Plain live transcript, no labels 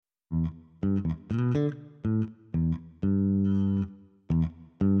Hi,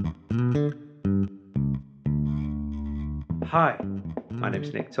 my name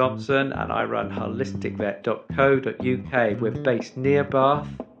is Nick Thompson and I run holisticvet.co.uk. We're based near Bath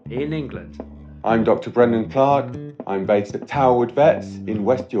in England. I'm Dr. Brendan Clark. I'm based at Towerwood Vets in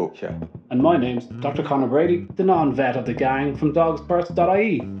West Yorkshire. And my name's Dr. Conor Brady, the non-vet of the gang from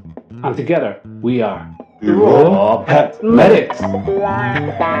dogsfirst.ie. And together, we are The Raw Pet Medics.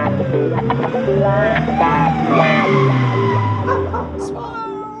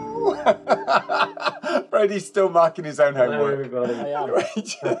 Brady's still marking his own homework. Hello, everybody.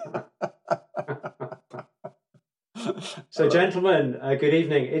 So, gentlemen, good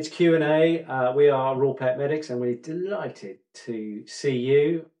evening. It's Q&A. We are Raw Pet Medics, and we're delighted to see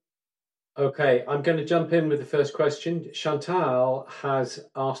you. Okay, I'm going to jump in with the first question. Chantal has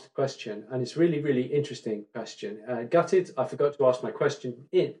asked a question, and it's really, really interesting question. Gutted, I forgot to ask my question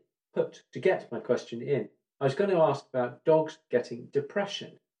in. To get my question in. I was going to ask about dogs getting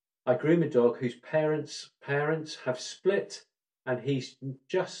depression. I groom a dog whose parents have split, and he's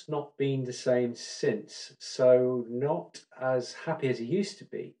just not been the same since. So not as happy as he used to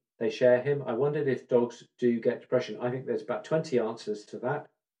be. They share him. I wondered if dogs do get depression. I think there's about 20 answers to that.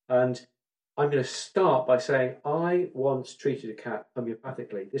 And I'm going to start by saying I once treated a cat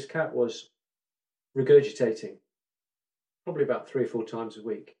homeopathically. This cat was regurgitating probably about 3 or 4 times a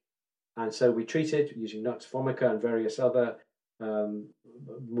week. And so we treated using Nux vomica and various other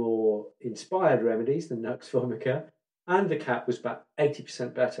more inspired remedies than Nux vomica, and the cat was about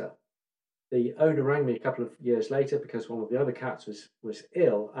 80% better. The owner rang me a couple of years later because one of the other cats was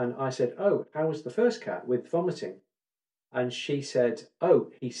ill, and I said, "Oh, how was the first cat with vomiting?" And she said,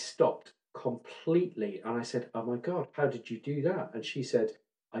 "Oh, he stopped completely." And I said, "Oh my God, how did you do that?" And she said,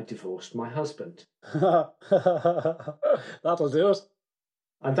 "I divorced my husband." That'll do it.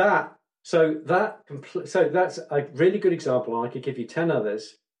 And so that's a really good example, and I could give you 10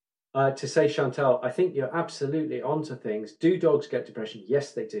 others to say, Chantal, I think you're absolutely onto things. Do dogs get depression?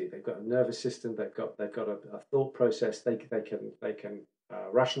 Yes, they do. They've got a nervous system. They've got a thought process. They can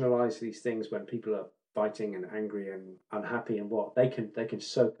rationalize these things when people are fighting and angry and unhappy and what they can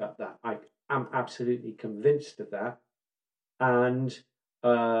soak up that. I am absolutely convinced of that, and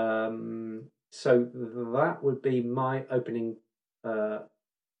so that would be my opening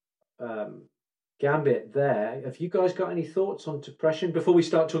gambit there. Have you guys got any thoughts on depression before we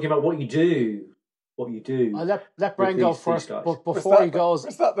start talking about what you do? I'll let Brian go first, but before he goes...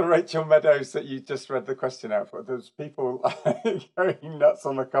 Was that the Rachel Meadows that you just read the question out for? There's people going nuts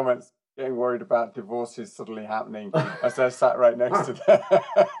on the comments, getting worried about divorces suddenly happening as they're sat right next to them.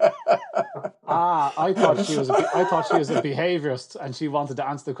 I thought she was a behaviourist and she wanted to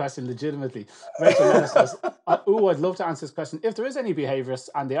answer the question legitimately. Rachel Meadows says, I'd love to answer this question. If there is any behaviourists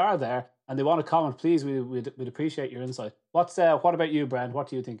and they are there and they want to comment, please, we'd appreciate your insight. What about you, Brent? What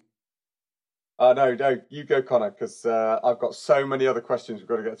do you think? No, you go, Connor, because I've got so many other questions we've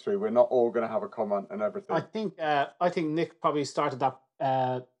got to get through. We're not all going to have a comment and everything. I think Nick probably started that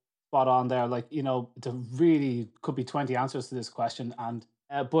spot on there. Like, there really could be 20 answers to this question, and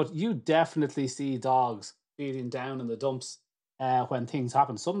but you definitely see dogs feeling down in the dumps when things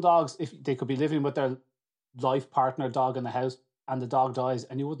happen. Some dogs, if they could be living with their life partner dog in the house, and the dog dies,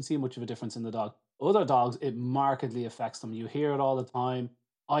 and you wouldn't see much of a difference in the dog. Other dogs, it markedly affects them. You hear it all the time.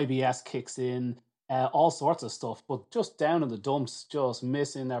 IBS kicks in, all sorts of stuff, but just down in the dumps, just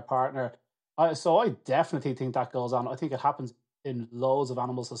missing their partner. So I definitely think that goes on. I think it happens in loads of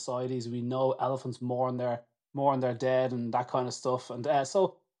animal societies. We know elephants mourn their dead and that kind of stuff. And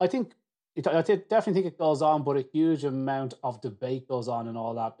so I think, I definitely think it goes on, but a huge amount of debate goes on in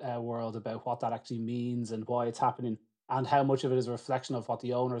all that world about what that actually means and why it's happening and how much of it is a reflection of what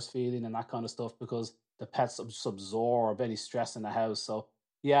the owner's feeling and that kind of stuff, because the pets absorb any stress in the house. So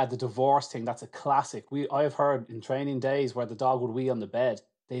yeah, the divorce thing, that's a classic. I've heard in training days where the dog would wee on the bed,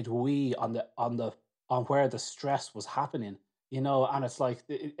 they'd wee on where the stress was happening, and it's like,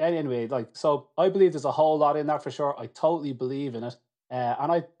 anyway, like, so I believe there's a whole lot in that for sure. I totally believe in it.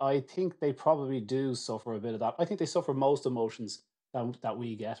 And I think they probably do suffer a bit of that. I think they suffer most emotions that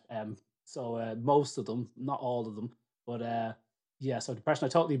we get. So most of them, not all of them, but yeah, so depression, I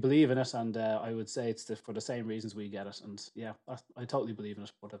totally believe in it, and I would say it's for the same reasons we get it, and yeah, I totally believe in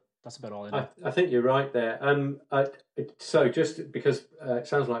it, but that's about all I know. I think you're right there. So just because it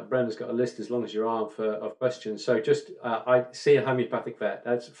sounds like Brenda's got a list as long as your arm of questions, so just I see a homeopathic vet.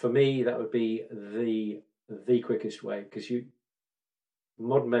 That's, for me, that would be the quickest way, because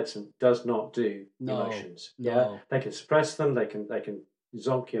modern medicine does not do emotions. No. Yeah, they can suppress them, they can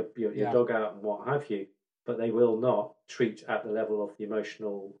zonk your dog out and what have you. but they will not treat at the level of the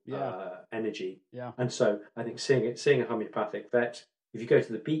emotional energy. Yeah. And so I think seeing a homeopathic vet, if you go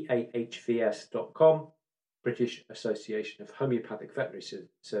to the BAHVS.com, British Association of Homeopathic Veterinary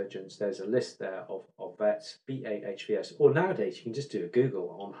Surgeons, there's a list there of vets, BAHVS, or nowadays you can just do a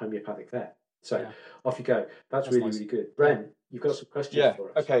Google on homeopathic vet. So off you go. That's really, nice. Really good. Bren, you've got some questions for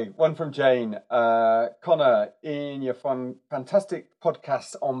us. Okay, one from Jane. Connor, in your fantastic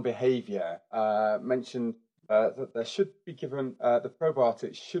podcast on behaviour, mentioned that there should be given, the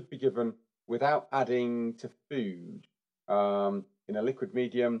probiotics should be given without adding to food in a liquid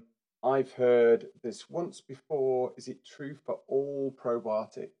medium. I've heard this once before. Is it true for all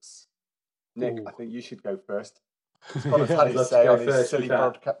probiotics? Nick, I think you should go first. Connor's had his say on his silly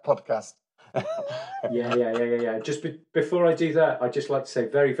podcast. Yeah. Just before I do that, I'd just like to say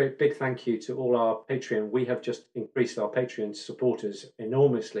very, very big thank you to all our Patreon. We have just increased our Patreon supporters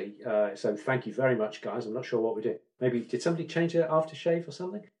enormously. So thank you very much, guys. I'm not sure what we did. Maybe did somebody change their aftershave or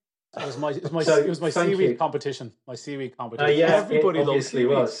something? It was my seaweed competition. My seaweed competition. Everybody obviously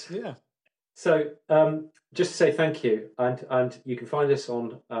was. Yeah. So just to say thank you, and you can find us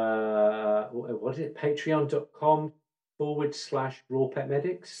on what is it? Patreon.com/Raw Pet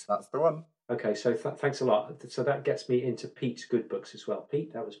Medics. That's the one. Okay, so thanks a lot. So that gets me into Pete's good books as well.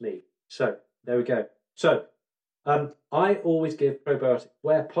 Pete, that was me. So there we go. So I always give probiotics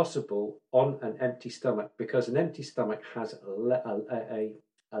where possible on an empty stomach, because an empty stomach has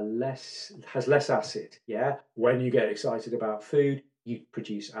less acid. Yeah, when you get excited about food, you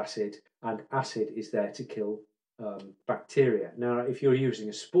produce acid, and acid is there to kill bacteria. Now, if you're using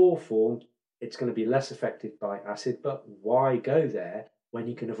a spore form, it's going to be less affected by acid, but why go there when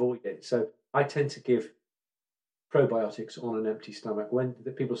you can avoid it? So I tend to give probiotics on an empty stomach. When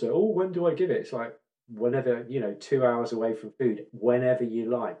the people say, "Oh, when do I give it?" It's like whenever, 2 hours away from food, whenever you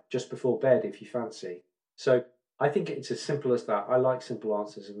like, just before bed if you fancy. So I think it's as simple as that. I like simple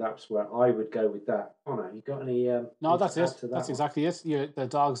answers, and that's where I would go with that. Connor, you got any? No, that's it. That's exactly it. The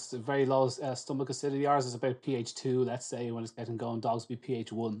dog's very low stomach acidity. Ours is about pH 2, let's say, when it's getting going. Dogs be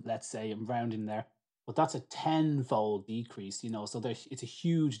pH 1, let's say. I'm rounding there. But that's a 10-fold decrease, so it's a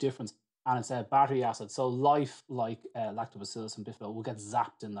huge difference. And it's a battery acid. So life like lactobacillus and bifido will get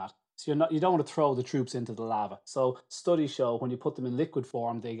zapped in that. So you don't want to throw the troops into the lava. So studies show when you put them in liquid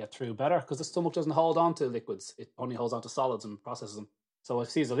form, they get through better, because the stomach doesn't hold on to liquids. It only holds on to solids and processes them. So if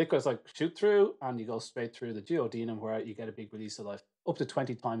it sees a liquid, it's like shoot through, and you go straight through the duodenum, where you get a big release of life. Up to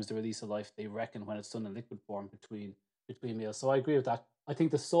 20 times the release of life, they reckon, when it's done in liquid form between meals. So I agree with that. I think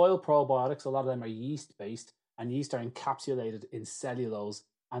the soil probiotics, a lot of them are yeast-based, and yeast are encapsulated in cellulose,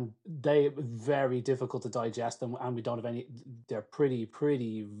 and they're very difficult to digest them, and we don't have any. They're pretty.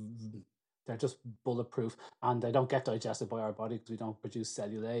 They're just bulletproof, and they don't get digested by our body because we don't produce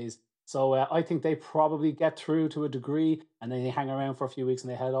cellulase. So I think they probably get through to a degree, and then they hang around for a few weeks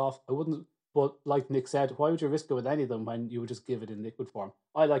and they head off. I wouldn't, but like Nick said, why would you risk it with any of them when you would just give it in liquid form?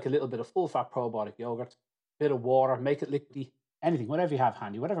 I like a little bit of full-fat probiotic yogurt, bit of water, make it liquidy. Anything, whatever you have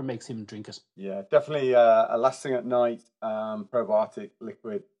handy, whatever makes him drink it. Yeah, definitely a last thing at night, probiotic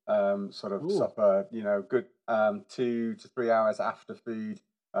liquid supper, good 2 to 3 hours after food.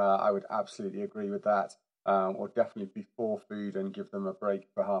 I would absolutely agree with that. Or definitely before food, and give them a break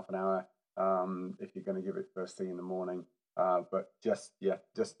for half an hour if you're going to give it first thing in the morning. But just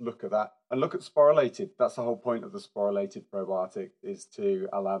look at that, and look at sporulated. That's the whole point of the sporulated probiotic, is to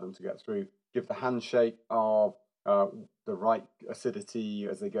allow them to get through. Give the handshake of the right acidity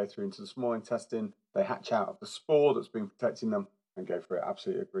as they go through into the small intestine. They hatch out of the spore that's been protecting them and go for it.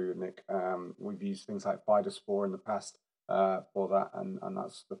 Absolutely agree with Nick. We've used things like Vidaspore in the past for that, and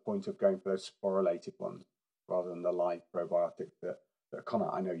that's the point of going for those sporulated ones rather than the live probiotic that Connor,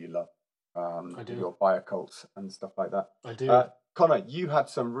 I know you love. I do. Your Biocults and stuff like that. I do. Connor, you had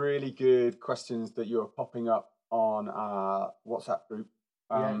some really good questions that you were popping up on our WhatsApp group.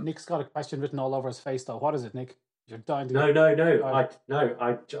 Yeah, Nick's got a question written all over his face, though. What is it, Nick? You're dying to No.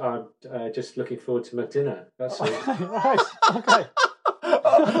 I'm just looking forward to my dinner. That's all. Right. Okay.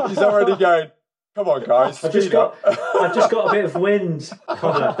 He's already going. Come on, guys. I've just got a bit of wind,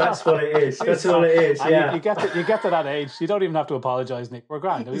 Connor. That's what it is. That's all it is. Yeah. You get to that age. You don't even have to apologise, Nick. We're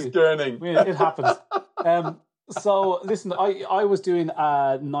grand. He's gurning. It happens. So listen, I was doing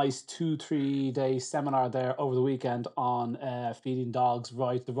a nice 2-3 day seminar there over the weekend on feeding dogs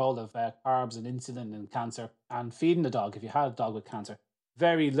right, the role of carbs and insulin in cancer, and feeding the dog if you had a dog with cancer.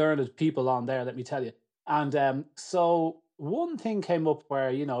 Very learned people on there, let me tell you. And so one thing came up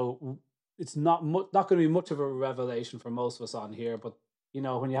where, it's not going to be much of a revelation for most of us on here, but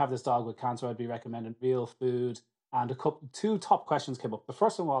when you have this dog with cancer, I'd be recommending real food, and two top questions came up. The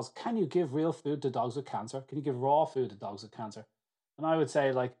first one was, can you give real food to dogs with cancer? Can you give raw food to dogs with cancer? And I would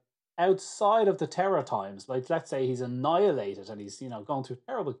say, like, outside of the terror times, like, let's say he's annihilated and he's, going through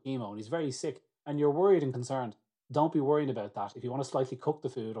terrible chemo and he's very sick and you're worried and concerned, don't be worried about that. If you want to slightly cook the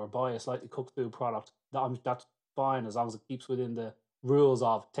food or buy a slightly cooked food product, that's fine, as long as it keeps within the rules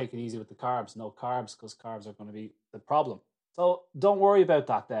of take it easy with the carbs, no carbs, because carbs are going to be the problem. So don't worry about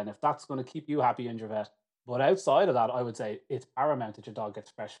that then, if that's going to keep you happy in your vet. But outside of that, I would say it's paramount that your dog gets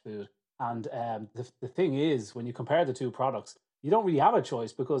fresh food. And the thing is, when you compare the two products, you don't really have a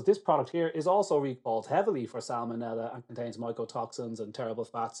choice, because this product here is also recalled heavily for salmonella and contains mycotoxins and terrible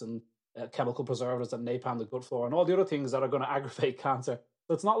fats and chemical preservatives that napalm the gut flora and all the other things that are going to aggravate cancer.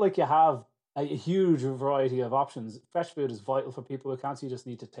 So it's not like you have a huge variety of options. Fresh food is vital for people with cancer. You just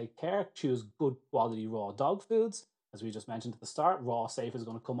need to take care, choose good quality raw dog foods. As we just mentioned at the start, Raw Safe is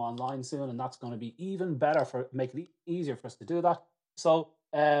going to come online soon, and that's going to be even better for making it easier for us to do that. So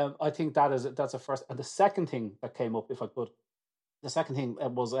I think that's a first. And the second thing that came up, if I could, the second thing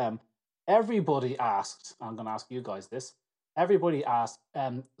was everybody asked. I'm going to ask you guys this. Everybody asked,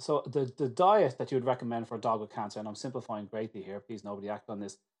 so the diet that you would recommend for a dog with cancer, and I'm simplifying greatly here, please nobody act on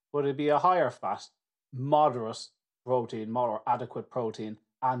this, but it'd be a higher fat, moderate protein, more adequate protein,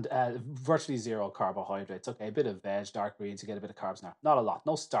 and virtually zero carbohydrates. Okay, a bit of veg, dark greens, you get a bit of carbs now. Not a lot,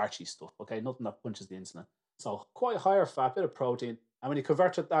 no starchy stuff, okay, nothing that punches the insulin. So quite higher fat, bit of protein, and when you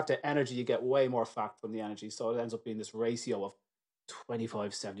convert that to energy, you get way more fat from the energy, so it ends up being this ratio of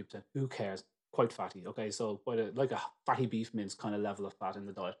 25-70%. Who cares? Quite fatty. Okay, so like a fatty beef mince kind of level of fat in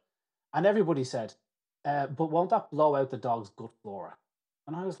the diet. And everybody said, but won't that blow out the dog's gut flora?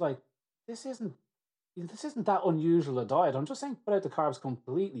 And I was like, this isn't that unusual a diet. I'm just saying put out the carbs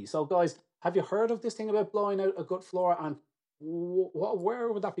completely. So guys, have you heard of this thing about blowing out a gut flora? And where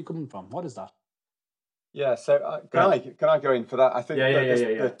would that be coming from? What is that? Yeah, so can I go in for that? I think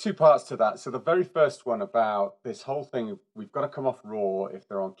there are two parts to that. So the very first one about this whole thing, we've got to come off raw if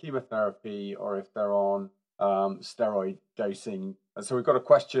they're on chemotherapy or if they're on steroid dosing. And so we've got a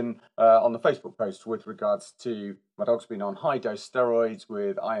question on the Facebook post with regards to my dog's been on high dose steroids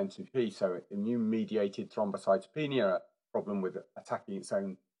with IN2P, so immune mediated thrombocytopenia, problem with attacking its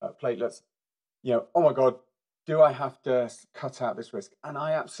own platelets. Oh my God, do I have to cut out this risk? And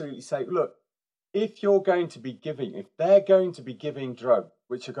I absolutely say, look, if they're going to be giving drugs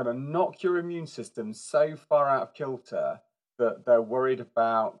which are going to knock your immune system so far out of kilter that they're worried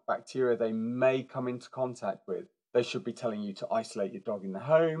about bacteria they may come into contact with, they should be telling you to isolate your dog in the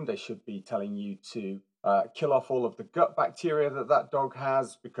home. They should be telling you to kill off all of the gut bacteria that dog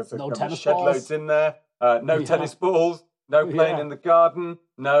has, because there's going to be shed loads in there. No tennis balls, no playing in the garden,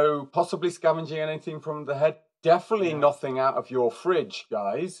 no possibly scavenging anything from the head. Definitely nothing out of your fridge,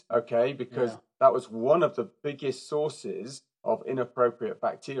 guys, okay? Because that was one of the biggest sources of inappropriate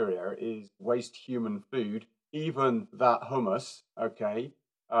bacteria, is waste human food, even that hummus, okay?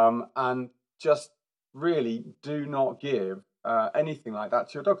 And just really do not give anything like that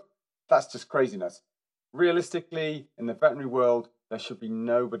to your dog. That's just craziness. Realistically, in the veterinary world, there should be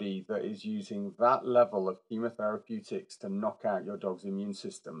nobody that is using that level of chemotherapeutics to knock out your dog's immune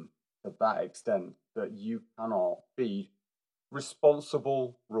system to that extent that you cannot feed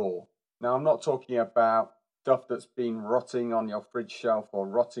responsible raw. Now, I'm not talking about stuff that's been rotting on your fridge shelf or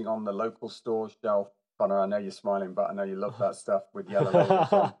rotting on the local store shelf. Connor, I know you're smiling, but I know you love that stuff with yellow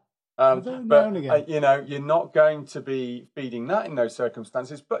labels on. But you're not going to be feeding that in those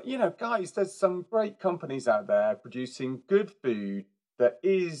circumstances. But guys, there's some great companies out there producing good food that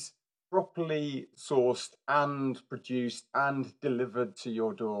is properly sourced and produced and delivered to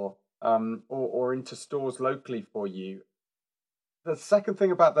your door, or into stores locally for you. The second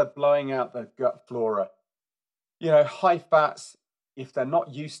thing about the blowing out the gut flora, high fats, if they're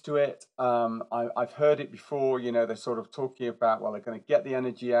not used to it, I've heard it before, they're sort of talking about, well, they're going to get the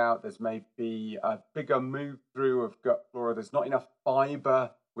energy out. There's maybe a bigger move through of gut flora. There's not enough fiber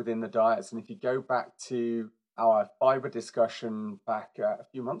within the diets. And if you go back to our fiber discussion back a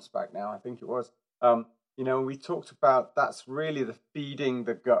few months back now, I think it was, we talked about that's really the feeding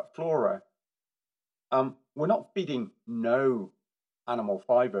the gut flora. We're not feeding no animal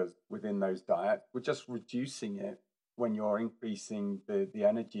fibers within those diets. We're just reducing it when you're increasing the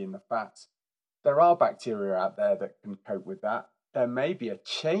energy in the fats. There are bacteria out there that can cope with that. There may be a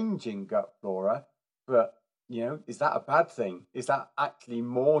change in gut flora, but is that a bad thing? Is that actually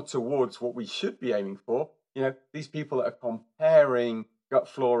more towards what we should be aiming for? These people that are comparing gut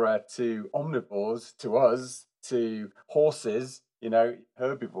flora to omnivores, to us, to horses,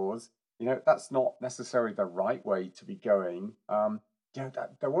 herbivores, that's not necessarily the right way to be going.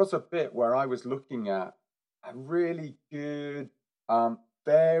 There was a bit where I was looking at a really good,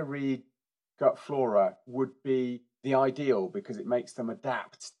 varied gut flora would be the ideal, because it makes them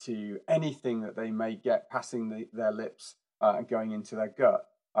adapt to anything that they may get passing their lips and going into their gut.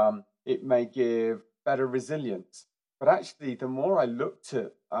 It may give better resilience. But actually, the more I looked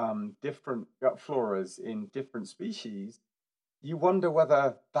at different gut floras in different species, you wonder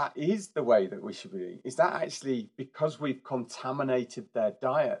whether that is the way that we should be. Is that actually because we've contaminated their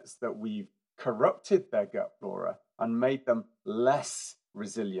diets, that we've corrupted their gut flora and made them less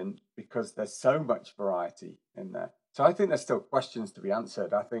resilient because there's so much variety in there? So I think there's still questions to be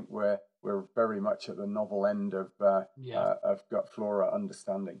answered. I think we're very much at the novel end of gut flora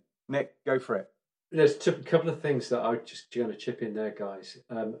understanding. Nick, go for it. There's a couple of things that I'm just going to chip in there, guys.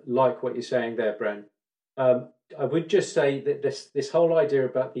 Like what you're saying there, Bren. I would just say that this whole idea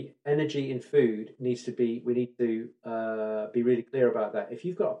about the energy in food we need to be really clear about that. If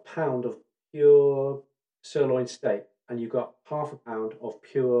you've got a pound of pure sirloin steak and you've got half a pound of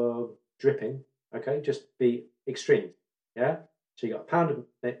pure dripping, okay, just be extreme, yeah. So you got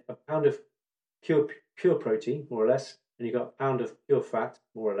a pound of pure protein, more or less, and you got a pound of pure fat,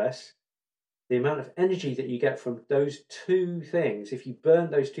 more or less. The amount of energy that you get from those two things, if you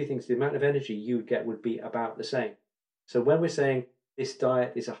burn those two things, the amount of energy you would get would be about the same. So when we're saying this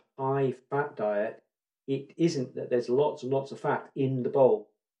diet is a high fat diet, it isn't that there's lots and lots of fat in the bowl.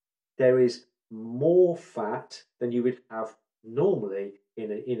 There is more fat than you would have normally in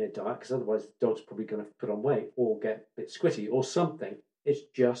a diet, because otherwise the dog's probably going to put on weight or get a bit squitty or something. It's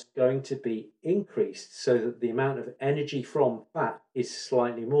just going to be increased so that the amount of energy from fat is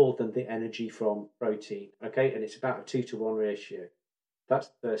slightly more than the energy from protein. Okay, and it's about a 2-to-1 ratio. That's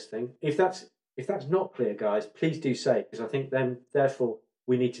the first thing. If that's not clear, guys, please do say, because I think then therefore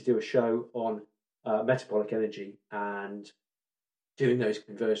we need to do a show on metabolic energy and doing those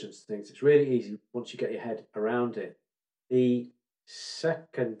conversions things. It's really easy once you get your head around it. The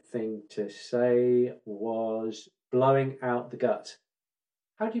second thing to say was blowing out the gut.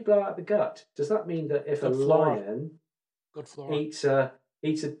 How do you blow out the gut? Does that mean that if Good a flora. lion Good flora. eats a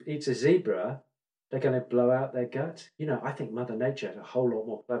zebra, they're going to blow out their gut? You know, I think Mother Nature is a whole lot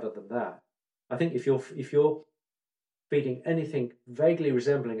more clever than that. I think if you're feeding anything vaguely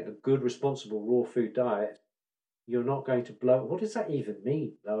resembling a good, responsible raw food diet, you're not going to blow. What does that even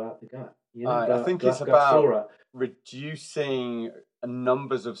mean? Blow out the gut? You know, I think it's gut flora. about reducing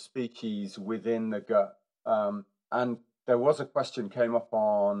numbers of species within the gut. And there was a question came up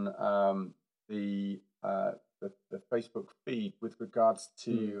on the Facebook feed with regards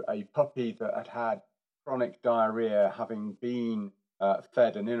to a puppy that had chronic diarrhea, having been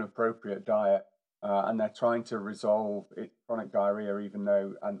fed an inappropriate diet, and they're trying to resolve its chronic diarrhea,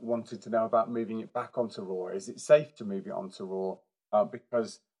 and wanted to know about moving it back onto raw. Is it safe to move it onto raw?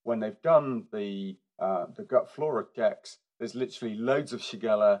 Because when they've done the gut flora checks, there's literally loads of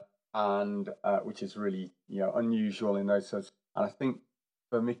Shigella, and which is really unusual in those sorts. And I think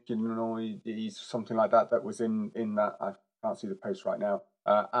Firmicinoides, something like that was in that. I can't see the post right now,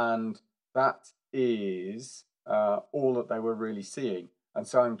 and that is all that they were really seeing. And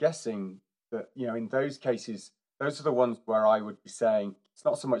so I'm guessing that in those cases, those are the ones where I would be saying it's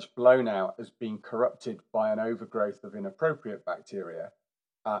not so much blown out as being corrupted by an overgrowth of inappropriate bacteria.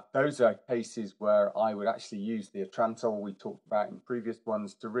 Those are cases where I would actually use the Atrantil we talked about in previous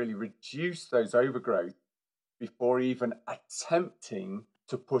ones to really reduce those overgrowth before even attempting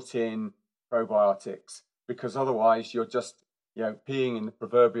to put in probiotics, because otherwise you're just peeing in the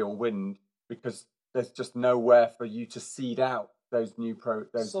proverbial wind, because there's just nowhere for you to seed out those new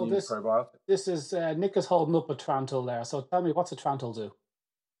probiotics. This is Nick is holding up a Atrantil there. So tell me, what's a Atrantil do?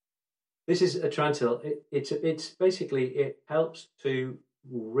 This is a Atrantil. It's basically, it helps to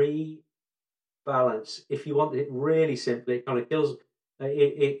rebalance. If you want it really simply, it kind of kills.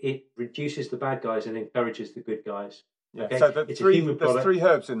 It reduces the bad guys and encourages the good guys. Yeah. Okay? So there's 3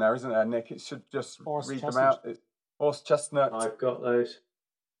 herbs in there, isn't there, Nick? It should just read them out. It's horse chestnut. I've got those.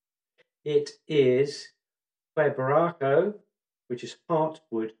 It is Quebracho, which is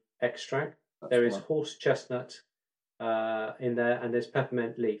heartwood extract. There is horse chestnut in there, and there's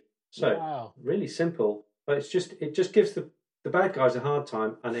peppermint leaf. So really simple, but it just gives the bad guys a hard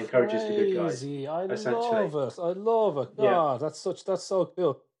time and encourages the good guys. I love it. God, that's so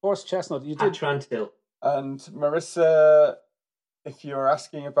cool. Horse chestnut. You did Atrantil. And Marissa, if you're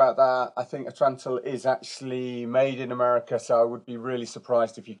asking about that, I think Atrantil is actually made in America, so I would be really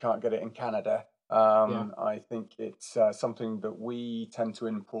surprised if you can't get it in Canada. I think it's something that we tend to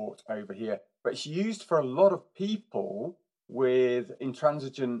import over here, but it's used for a lot of people with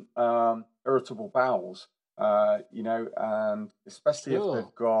intransigent irritable bowels, and especially if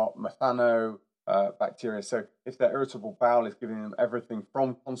they've got bacteria. So if their irritable bowel is giving them everything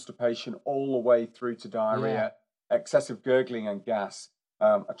from constipation all the way through to diarrhea, excessive gurgling and gas,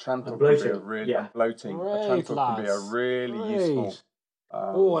 a Trantil can be a really bloating. Great, a Trantil lads. can be a really useful.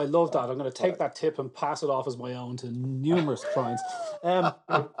 Oh, I love that. I'm going to take that tip and pass it off as my own to numerous clients. What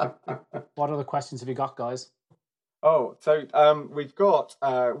other questions have you got, guys? Oh, so we've got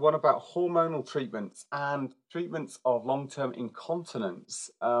one about hormonal treatments and treatments of long-term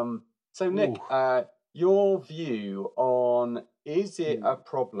incontinence. So, Nick, your view on, is it a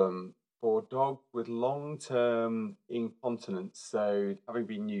problem for dogs with long-term incontinence, so having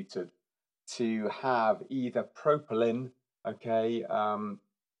been neutered, to have either propylene,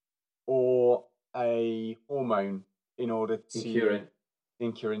 or a hormone in order to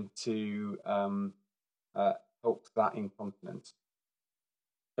Incurine to help that incontinence?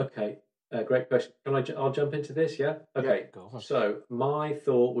 Okay, great question. I'll jump into this, yeah? Okay, so my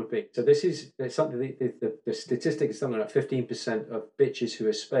thought would be, so this is something, the statistic is something like 15% of bitches who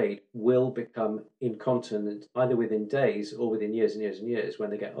are spayed will become incontinent either within days or within years and years and years.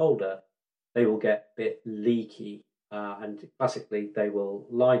 When they get older, they will get a bit leaky. And classically, they will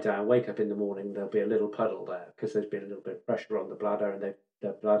lie down, wake up in the morning, there'll be a little puddle there because there's been a little bit of pressure on the bladder and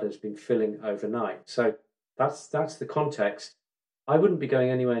the bladder's been filling overnight. So that's the context. I wouldn't be going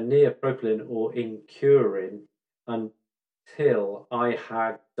anywhere near propylene or Incurine until I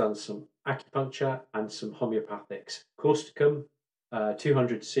had done some acupuncture and some homeopathics. Causticum,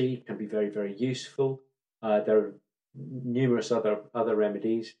 200C can be very, very useful. There are numerous other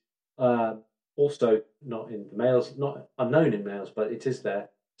remedies. Also, not in the males, not unknown in males, but it is there.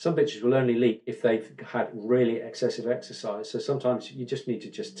 Some bitches will only leak if they've had really excessive exercise. So sometimes you just need to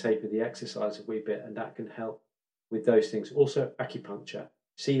just taper the exercise a wee bit, and that can help with those things. Also, acupuncture.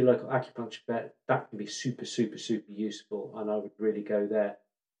 See your local acupuncture vet. That can be super, super, super useful, and I would really go there.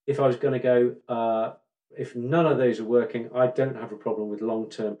 If I was going to go, if none of those are working, I don't have a problem with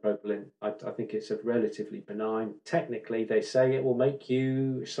long-term propylene. I think it's a relatively benign. Technically, they say it will make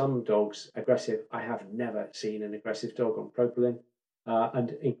some dogs aggressive. I have never seen an aggressive dog on propylene.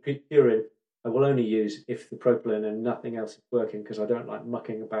 And Incurine, I will only use if the propylene and nothing else is working, because I don't like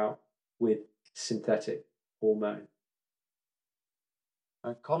mucking about with synthetic hormone.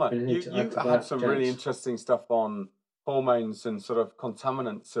 Connor, you had some really interesting stuff on hormones and sort of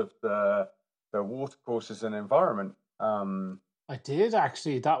contaminants of the watercourses and environment. I did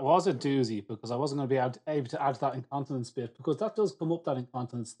actually. That was a doozy, because I wasn't going to be able to add that incontinence bit, because that does come up, that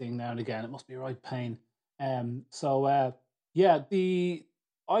incontinence thing now and again. It must be a right pain. I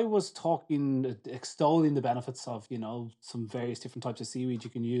was talking, extolling the benefits of, some various different types of seaweed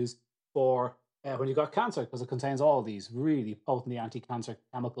you can use for when you've got cancer, because it contains all these really potently anti-cancer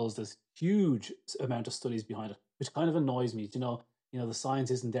chemicals. There's huge amount of studies behind it, which kind of annoys me. The science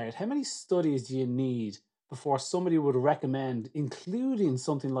isn't there yet. How many studies do you need before somebody would recommend including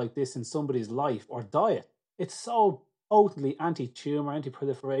something like this in somebody's life or diet? It's so potently anti-tumor,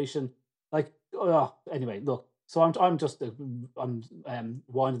 anti-proliferation. Anyway, look. So I'm just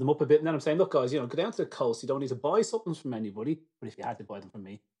winding them up a bit, and then I'm saying, look, guys, go down to the coast. You don't need to buy supplements from anybody, but if you had to buy them from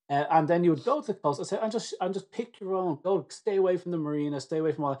me, and then you would go to the coast. I say, and just pick your own. Go, stay away from the marina. Stay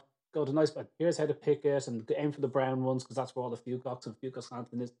away from all. Go to nice. Here's how to pick it, and aim for the brown ones, because that's where all the fucox and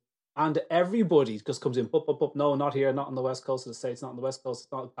fucoxanthin is. And everybody just comes in, up. No, not here. Not on the west coast of the States. Not on the west coast.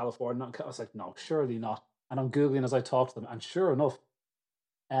 It's not in California. I was like, no, surely not. And I'm googling as I talk to them, and sure enough,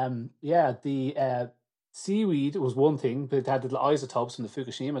 the seaweed was one thing, but it had the isotopes from the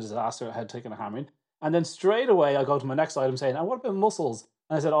Fukushima disaster. It had taken a hammering. And then straight away, I go to my next item saying, and what about mussels?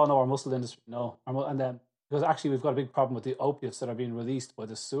 And I said, oh no, our mussel industry, no. And then, because actually we've got a big problem with the opiates that are being released by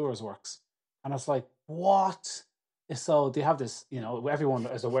the sewers works. And it's like, what? So they have this, everyone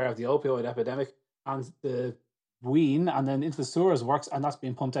is aware of the opioid epidemic and the wean, and then into the sewers works, and that's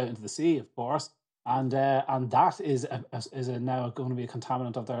being pumped out into the sea, of course. And that is now going to be a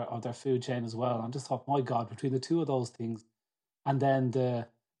contaminant of their food chain as well. And I just thought, my God, between the two of those things, and then the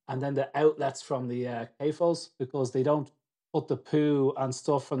outlets from the CAFOs, because they don't put the poo and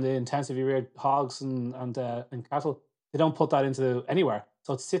stuff from the intensively reared hogs and cattle, they don't put that into anywhere.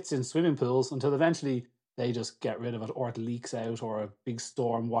 So it sits in swimming pools until eventually they just get rid of it, or it leaks out, or a big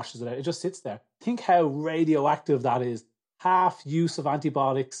storm washes it out. It just sits there. Think how radioactive that is. Half use of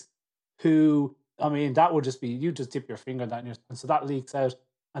antibiotics, poo. I mean, that would just be, you just dip your finger in that, and so that leaks out.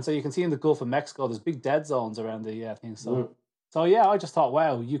 And so you can see in the Gulf of Mexico, there's big dead zones around the thing. So yeah, I just thought,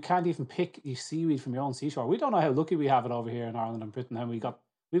 wow, you can't even pick your seaweed from your own seashore. We don't know how lucky we have it over here in Ireland and Britain. How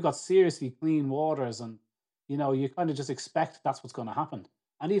we've got seriously clean waters, and you kind of just expect that's what's going to happen.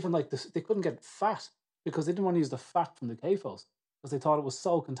 And even like this, they couldn't get fat because they didn't want to use the fat from the CAFOs. because they thought it was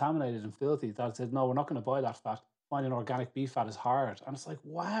so contaminated and filthy that it said, no, we're not going to buy that fat. Finding organic beef fat is hard. And it's like,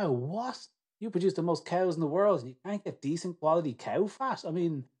 wow, what? You produce the most cows in the world and you can't get decent quality cow fat? I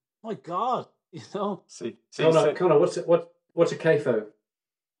mean, my God, Connor, what's a CAFO?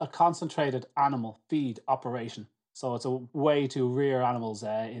 A concentrated animal feed operation. So it's a way to rear animals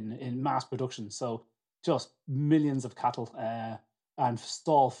in mass production. So just millions of cattle and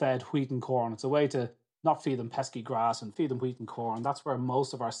stall-fed wheat and corn. It's a way to not feed them pesky grass and feed them wheat and corn. That's where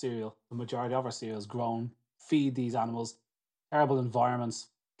most of our cereal, the majority of our cereal is grown. Feed these animals, terrible environments,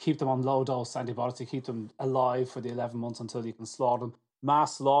 keep them on low-dose antibiotics to keep them alive for the 11 months until you can slaughter them.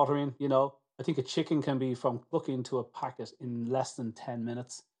 Mass slaughtering, I think a chicken can be from cooking to a packet in less than 10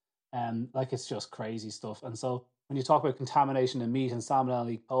 minutes. It's just crazy stuff. And so when you talk about contamination in meat and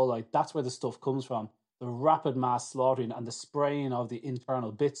Salmonella E. coli, that's where the stuff comes from. The rapid mass slaughtering and the spraying of the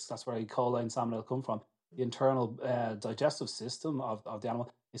internal bits, that's where E. coli and Salmonella come from. The internal digestive system of the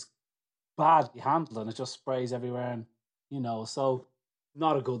animal is badly handled and it just sprays everywhere. And, so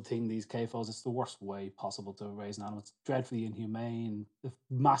not a good thing, these CAFOs. It's the worst way possible to raise an animal. It's dreadfully inhumane. The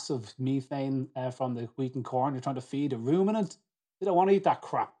massive methane from the wheat and corn you're trying to feed a ruminant. They don't want to eat that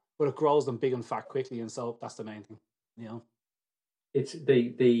crap, but it grows them big and fat quickly, and so that's the main thing, It's a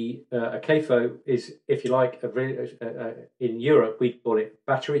CAFO is, if you like, in Europe we call it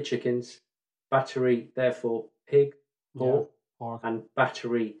battery chickens, battery therefore pig, pork, and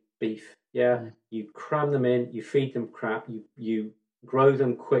battery beef. Yeah, you cram them in, you feed them crap, you grow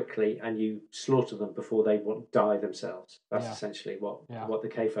them quickly, and you slaughter them before they die themselves. That's essentially what the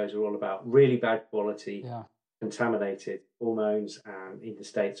CAFOs are all about. Really bad quality. Contaminated hormones and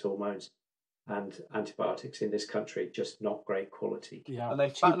interstate hormones and antibiotics in this country, just not great quality. And they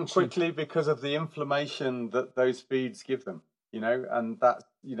fatten quickly because of the inflammation that those feeds give them, and that,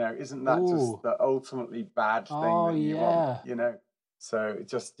 isn't that just the ultimately bad thing that you want, So it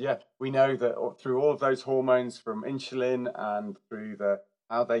just, we know that through all of those hormones from insulin and through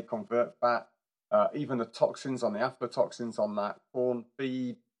how they convert fat, even the toxins on the aflatoxins on that corn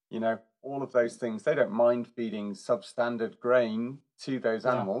feed, all of those things, they don't mind feeding substandard grain to those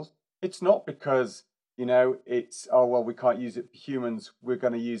animals. It's not because, it's, we can't use it for humans, we're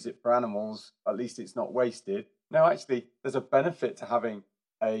going to use it for animals, at least it's not wasted. No, actually, there's a benefit to having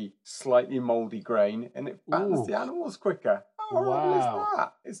a slightly moldy grain, and it fattens the animals quicker. How horrible is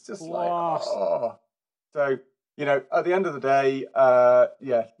that? It's just So, at the end of the day,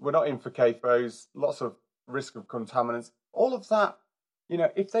 we're not in for CAFOs, lots of risk of contaminants, all of that.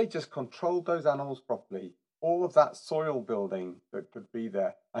 If they just controlled those animals properly, all of that soil building that could be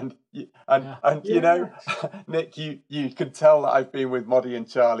there, and Nick, you could tell that I've been with Moddy and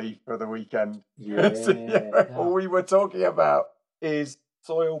Charlie for the weekend. All we were talking about is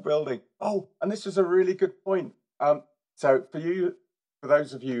soil building. Oh, and this was a really good point. So for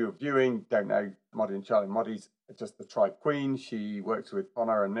those of you viewing, don't know Moddy and Charlie, Moddy's just the tripe queen. She works with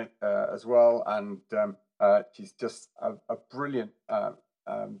Connor and Nick as well, and she's just a brilliant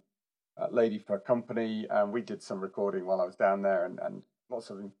lady for a company. And we did some recording while I was down there, and lots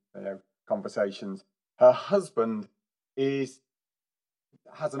of conversations. Her husband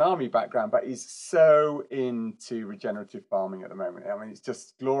has an army background, but he's so into regenerative farming at the moment. I mean, it's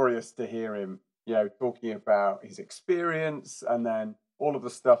just glorious to hear him, talking about his experience, and then all of the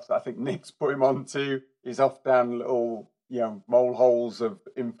stuff that I think Nick's put him onto. He's off down little, mole holes of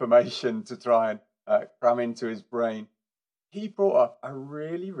information to try and cram into his brain. He brought up a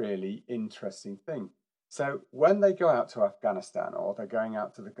really, really interesting thing. So when they go out to Afghanistan, or they're going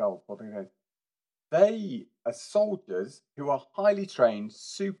out to the Gulf, or they as soldiers who are highly trained,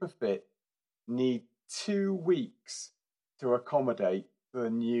 super fit, need 2 weeks to accommodate the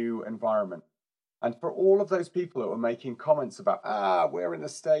new environment. And for all of those people that were making comments about, we're in the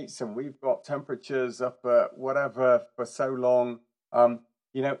States and we've got temperatures up at whatever for so long,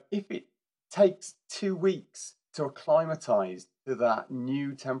 if it takes 2 weeks to acclimatize to that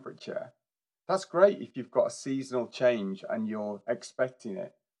new temperature, that's great if you've got a seasonal change and you're expecting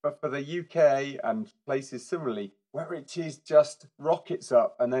it. But for the UK and places similarly, where it is just rockets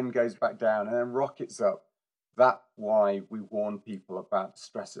up and then goes back down and then rockets up, that's why we warn people about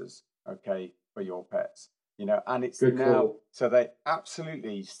stressors, okay, for your pets. And it's good now, call. So they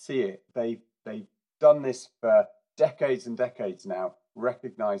absolutely see it. They've done this for decades and decades now,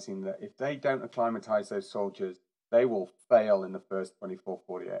 recognizing that if they don't acclimatize those soldiers, they will fail in the first 24,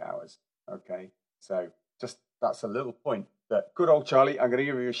 48 hours. Okay, so just that's a little point. That good old Charlie, I'm going to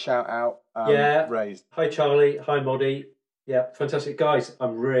give you a shout out. Raised. Hi Charlie, hi Moddy. Yeah, fantastic guys.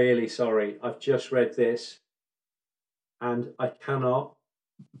 I'm really sorry. I've just read this, and I cannot.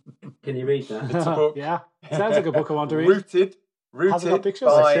 Can you read that? It's a book. Yeah, sounds like a book I want to read. Rooted Rooted pictures?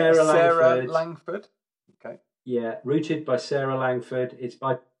 by Sarah Sarah Langford. Langford. Okay. Yeah, Rooted by Sarah Langford. It's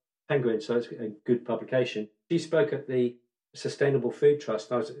by Penguin, so it's a good publication. She spoke at the Sustainable Food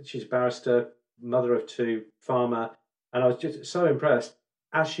Trust. She's a barrister, mother of two, farmer, and I was just so impressed.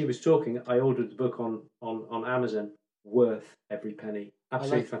 As she was talking, I ordered the book on Amazon. Worth every penny.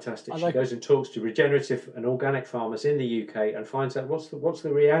 Absolutely fantastic. She goes and talks to regenerative and organic farmers in the UK and finds out what's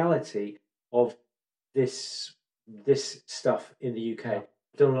the reality of this stuff in the UK.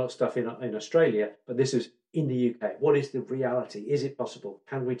 I've done a lot of stuff in Australia, but this is in the UK. What is the reality? Is it possible?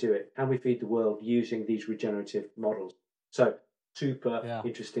 Can we do it? Can we feed the world using these regenerative models? So super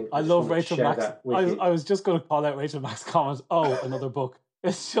interesting. I love Rachel Mack's. I was just going to call out Rachel Mack's comment. Oh, another book.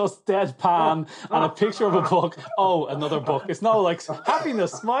 It's just deadpan and a picture of a book. Oh, another book. It's no like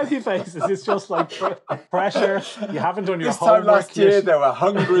happiness, smiley faces. It's just like pressure. You haven't done your homework. This time last year they were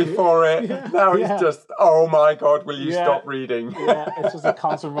hungry for it. Now it's just, oh my God, will you stop reading? It's just a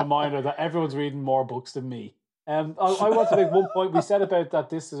constant reminder that everyone's reading more books than me. I want to make one point. We said about that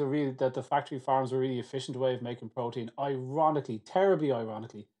this is that the factory farms are a really efficient way of making protein. Ironically, terribly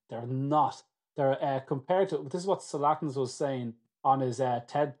ironically, they're not. They're compared to, this is what Salatins was saying on his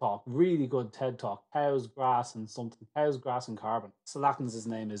TED Talk, really good TED Talk, Cows, Grass and something, Cows, Grass and Carbon. Salatins his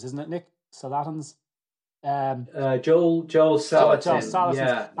name is, isn't it, Nick? Salatins? Joel Salatin.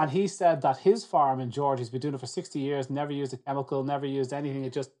 Yeah. And he said that his farm in Georgia, he's been doing it for 60 years, never used a chemical, never used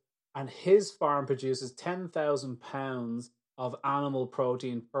anything, and his farm produces 10,000 pounds of animal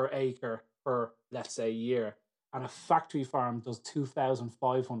protein per acre per, let's say, year. And a factory farm does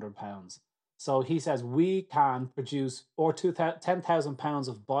 2,500 pounds. So he says we can produce 10,000 pounds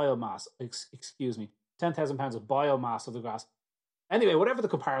of biomass, 10,000 pounds of biomass of the grass. Anyway, whatever the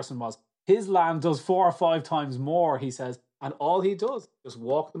comparison was, his land does 4 or 5 times more, he says. And all he does, just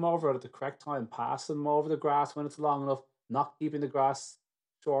walk them over at the correct time, pass them over the grass when it's long enough, not keeping the grass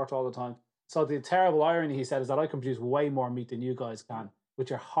short all the time. So the terrible irony, he said, is that I can produce way more meat than you guys can,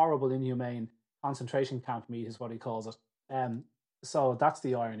 which are horrible, inhumane concentration camp meat is what he calls it. So that's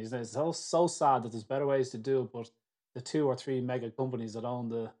the irony. It's so sad that there's better ways to do it, but the 2 or 3 mega companies that own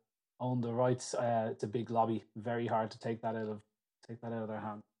the rights, it's a big lobby. Very hard to take that out of their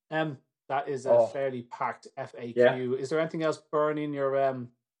hand. That is a fairly packed FAQ. Yeah. Is there anything else burning your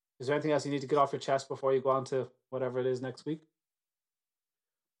is there anything else you need to get off your chest before you go on to whatever it is next week?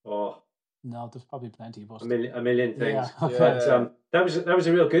 No, there's probably plenty, but a million things. Yeah. But that was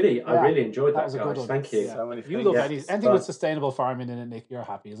a real goodie. I really enjoyed that, guys. Thank you. Yeah. So many you love anything with sustainable farming in it, Nick. You're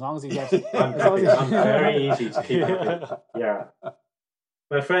happy as long as you get. I'm happy. I'm very easy to keep happy. Yeah,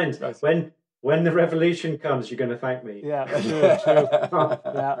 my friend. When the revolution comes, you're going to thank me. Yeah, true.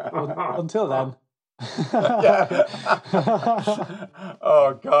 Yeah. Until then.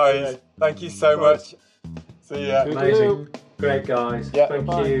 Oh, guys, thank you so much. See ya. Amazing. Great, guys. Yeah.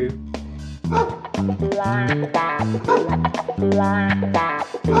 Thank you.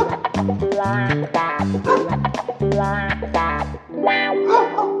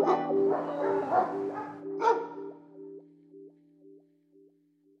 Wow.